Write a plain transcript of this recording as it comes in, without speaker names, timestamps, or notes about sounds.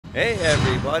Hey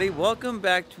everybody, welcome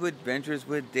back to Adventures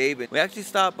with David. We actually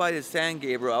stopped by the San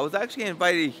Gabriel. I was actually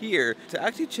invited here to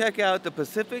actually check out the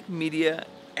Pacific Media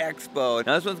Expo.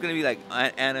 Now this one's gonna be like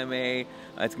anime,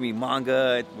 it's gonna be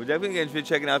manga. We're definitely gonna be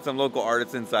checking out some local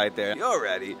artists inside there. You're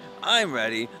ready, I'm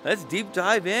ready. Let's deep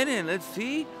dive in and let's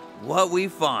see what we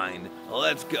find.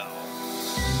 Let's go.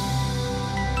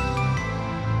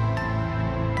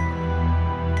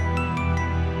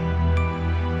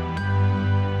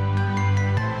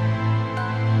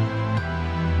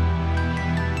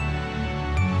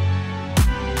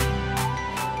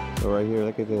 So right here,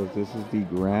 look at this. This is the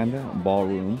Grand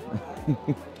Ballroom.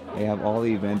 They have all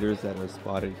the vendors that are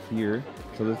spotted here.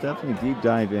 So let's definitely deep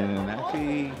dive in and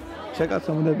actually check out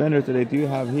some of the vendors that they do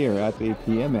have here at the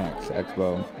PMX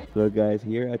Expo. So guys,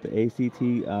 here at the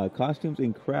ACT Costumes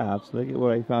and Crafts, look at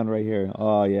what I found right here.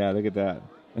 Oh yeah, look at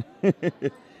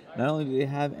that. Not only do they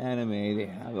have anime, they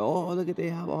have, oh look at, they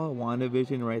have all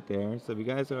WandaVision right there. So if you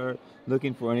guys are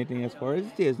looking for anything as far as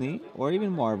Disney or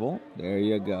even Marvel, there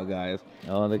you go guys.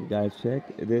 Oh look guys,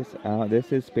 check this out.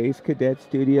 This is Space Cadet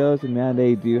Studios, and man,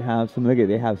 they do have some, look at,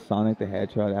 they have Sonic the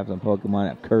Hedgehog, they have some Pokemon, they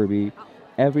have Kirby.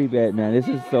 Every bit, man. This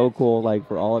is so cool, like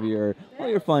for all your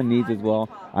fun needs as well.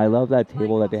 I love that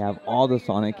table that they have all the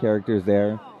Sonic characters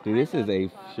there. Dude, this is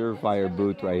a surefire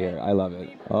booth right here. I love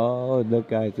it. Oh, look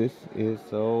guys, this is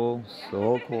so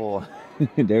cool.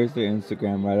 There's their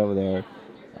Instagram right over there.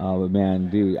 But man,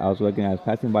 dude, I was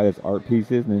passing by this art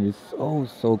pieces, and it's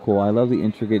so cool. I love the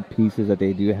intricate pieces that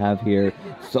they do have here.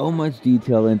 So much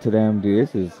detail into them, dude.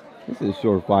 This is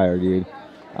surefire, dude.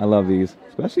 I love these,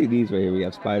 especially these right here. We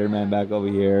have Spider-Man back over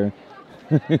here.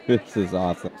 This is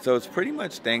awesome. So it's pretty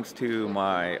much thanks to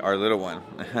our little one,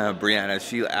 Brianna.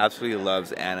 She absolutely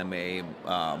loves anime,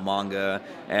 manga,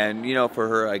 and you know, for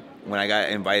her, like when I got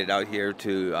invited out here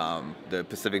to the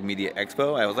Pacific Media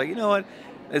Expo, I was like, you know what,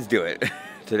 let's do it.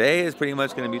 Today is pretty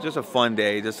much going to be just a fun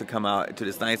day, just to come out to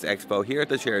this nice expo here at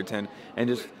the Sheraton and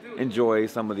just enjoy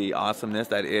some of the awesomeness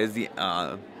that is the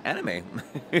anime.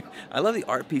 I love the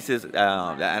art pieces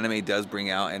that anime does bring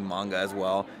out, and manga as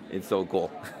well. It's so cool.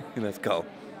 Let's go.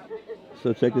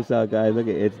 So check this out guys, look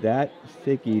at, it's that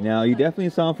sticky. Now you definitely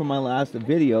saw them from my last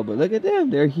video, but look at them,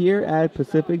 they're here at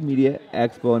Pacific Media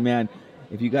Expo, and man,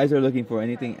 if you guys are looking for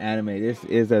anything anime, this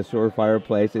is a surefire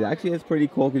place. It actually is pretty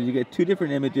cool because you get two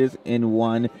different images in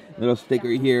one little sticker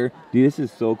here. Dude, this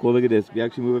is so cool. Look at this. If you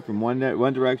actually move it from one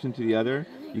direction to the other,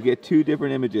 you get two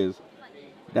different images.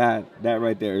 That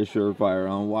right there is surefire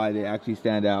on why they actually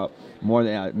stand out more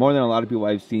than a lot of people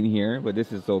I've seen here. But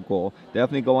this is so cool.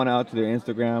 Definitely go on out to their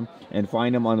Instagram and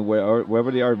find them on wherever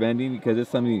they are vending, because it's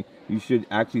something you should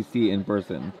actually see in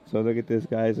person. So look at this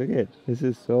guys, look at it. This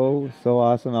is so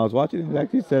awesome. I was watching him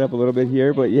actually set up a little bit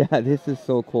here, but yeah, this is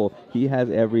so cool. He has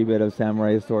every bit of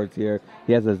samurai swords here.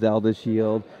 He has a Zelda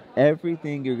shield,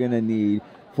 everything you're gonna need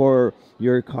for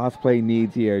your cosplay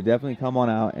needs here. Definitely come on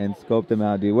out and scope them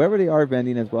out, dude. Wherever they are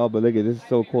vending as well. But look at this, is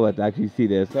so cool to actually see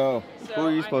this. So who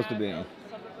are you supposed to be?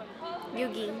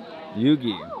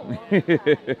 Yugi.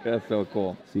 That's so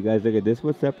cool. So you guys, look at this.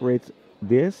 What separates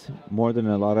this more than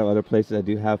a lot of other places that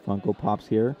do have Funko Pops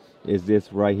here is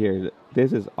this right here.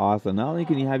 This is awesome. Not only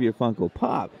can you have your Funko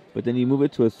Pop, but then you move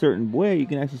it to a certain way, you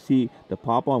can actually see the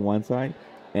pop on one side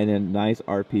and a nice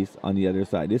art piece on the other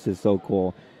side. This is so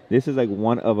cool. This is like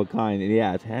one of a kind, and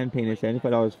yeah, it's hand painted,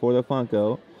 $75 for the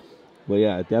Funko. But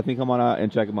yeah, definitely come on out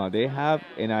and check them out. They have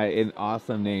an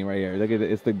awesome name right here. Look at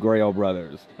it, it's the Grail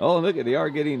Brothers. Oh, look at, they are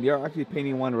actually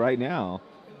painting one right now,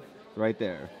 right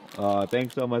there.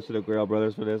 Thanks so much to the Grail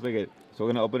Brothers for this. Look at, so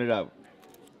we're gonna open it up.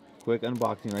 Quick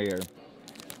unboxing right here.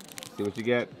 See what you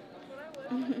get.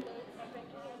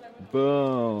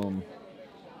 Boom.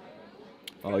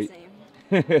 Oh,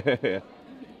 there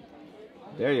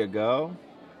you go.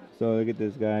 So look at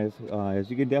this guys,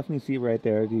 as you can definitely see right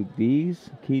there, dude,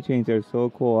 these keychains are so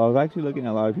cool. I was actually looking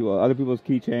at a lot of other people's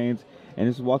keychains, and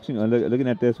just watching, looking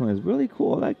at this one is really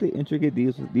cool. I like the intricate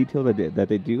detail that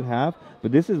they do have,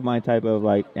 but this is my type of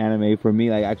like anime for me,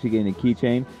 like actually getting a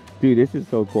keychain. Dude, this is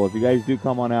so cool. If you guys do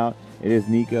come on out, it is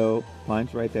Nico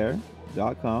Punch right there,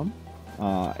 .com.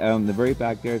 On the very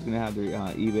back there is going to have their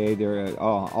eBay, their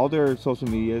all their social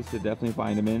medias to definitely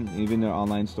find them in, even their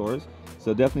online stores.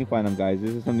 So definitely find them guys.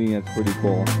 This is something that's pretty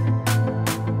cool.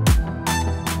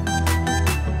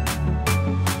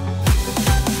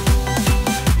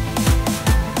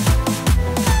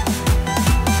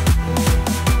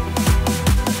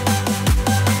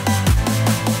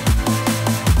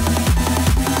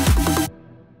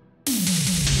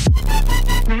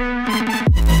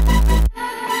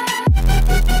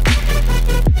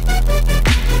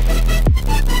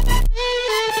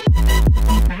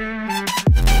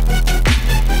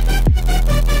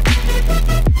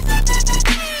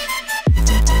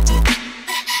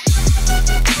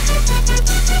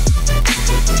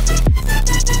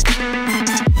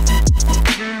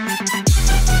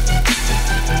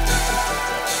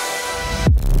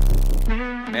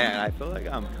 Man, I feel like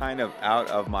I'm kind of out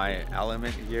of my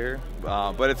element here,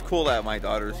 but it's cool that my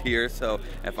daughter's here, so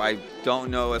if I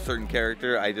don't know a certain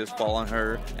character, I just fall on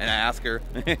her and I ask her,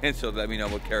 and she'll let me know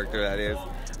what character that is.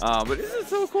 But this is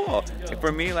so cool.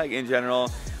 For me, like in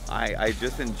general, I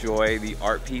just enjoy the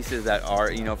art pieces that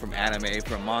are, you know, from anime,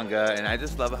 from manga, and I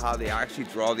just love how they actually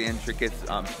draw the intricate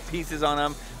pieces on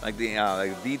them, like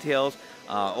the details.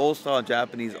 Old style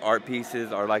Japanese art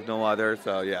pieces are like no other,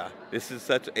 so yeah, this is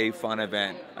such a fun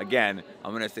event. Again,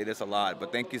 I'm gonna say this a lot,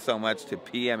 but thank you so much to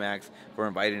PMX for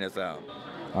inviting us out.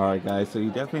 All right, guys, so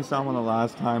you definitely saw one the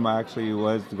last time I actually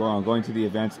was going to the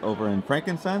events over in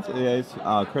Frankincense. It is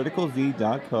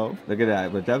criticalz.co. Look at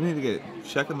that. But definitely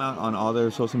check them out on all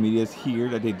their social medias here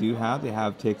that they do have. They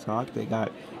have TikTok, they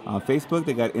got Facebook,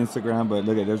 they got Instagram, but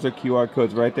look at, there's their QR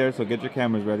codes right there, so get your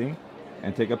cameras ready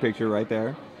and take a picture right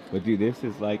there. But dude, this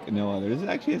is like no other. This is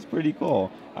actually, it's pretty cool.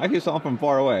 I actually saw them from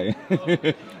far away.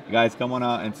 Guys, come on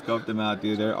out and scope them out,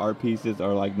 dude. Their art pieces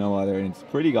are like no other, and it's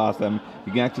pretty awesome.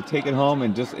 You can actually take it home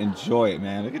and just enjoy it,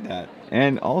 man. Look at that.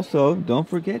 And also, don't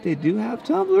forget, they do have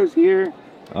tumblers here.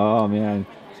 Oh man.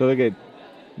 So look at,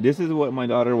 this is what my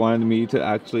daughter wanted me to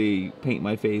actually paint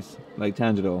my face like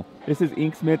Tanjiro. This is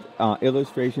Inksmith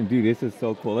illustration. Dude, this is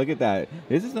so cool. Look at that.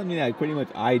 This is something that pretty much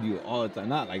I do all the time.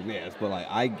 Not like this, but like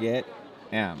I get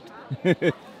amped.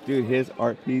 Dude, his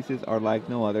art pieces are like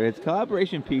no other. His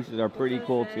collaboration pieces are pretty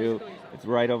cool too. It's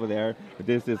right over there. But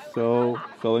this is so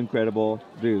incredible.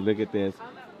 Dude, look at this.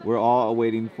 We're all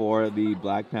waiting for the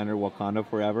Black Panther Wakanda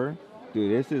Forever.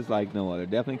 Dude, this is like no other.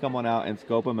 Definitely come on out and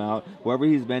scope him out wherever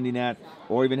he's vending at,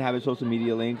 or even have his social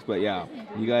media links. But yeah,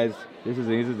 you guys, this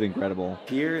is incredible.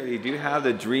 Here they do have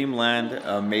the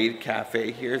Dreamland Made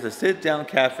Cafe. Here's a sit-down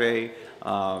cafe.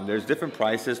 There's different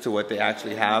prices to what they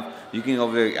actually have. You can go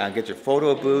over there get your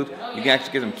photo booth. You can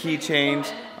actually get some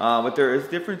keychains. But there is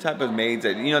different type of maids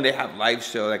that, you know, they have live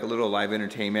show, like a little live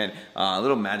entertainment, a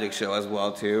little magic show as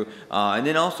well too. And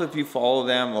then also if you follow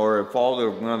them or follow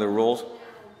one of the rules,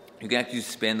 you can actually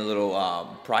spin a little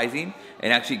prizing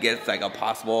and actually get like a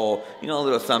possible, you know, a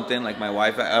little something. Like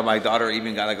my daughter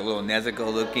even got like a little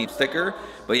Nezuko looking sticker.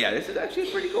 But yeah, this is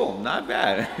actually pretty cool. Not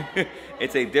bad.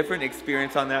 It's a different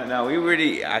experience on that. Now we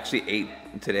already actually ate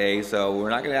today, so we're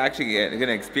not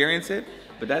gonna experience it.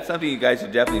 But that's something you guys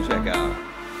should definitely check out.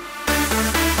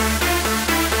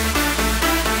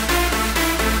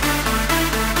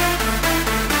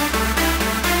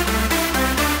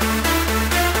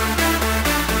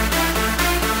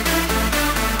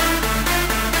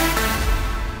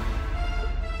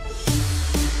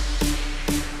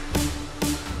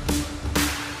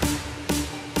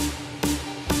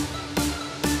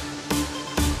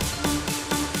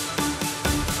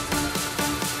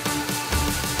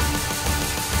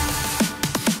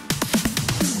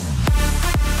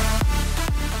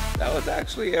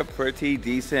 Actually a pretty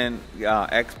decent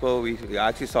expo. We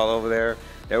actually saw over there.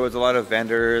 There was a lot of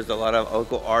vendors, a lot of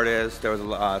local artists. There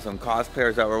was some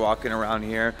cosplayers that were walking around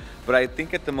here. But I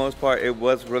think at the most part, it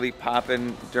was really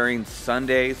popping during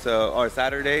Sunday, or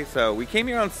Saturday. So we came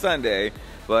here on Sunday,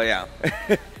 but yeah,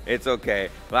 it's okay.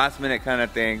 Last minute kind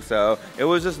of thing. So it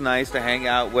was just nice to hang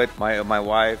out with my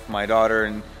wife, my daughter,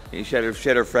 and she had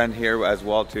her friend here as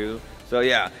well too. So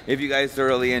yeah, if you guys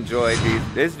thoroughly enjoyed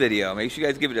this video, make sure you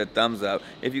guys give it a thumbs up.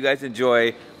 If you guys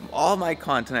enjoy all my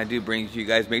content I do bring to you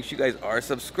guys, make sure you guys are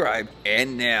subscribed.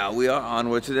 And now we are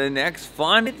onward to the next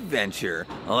fun adventure.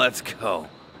 Let's go.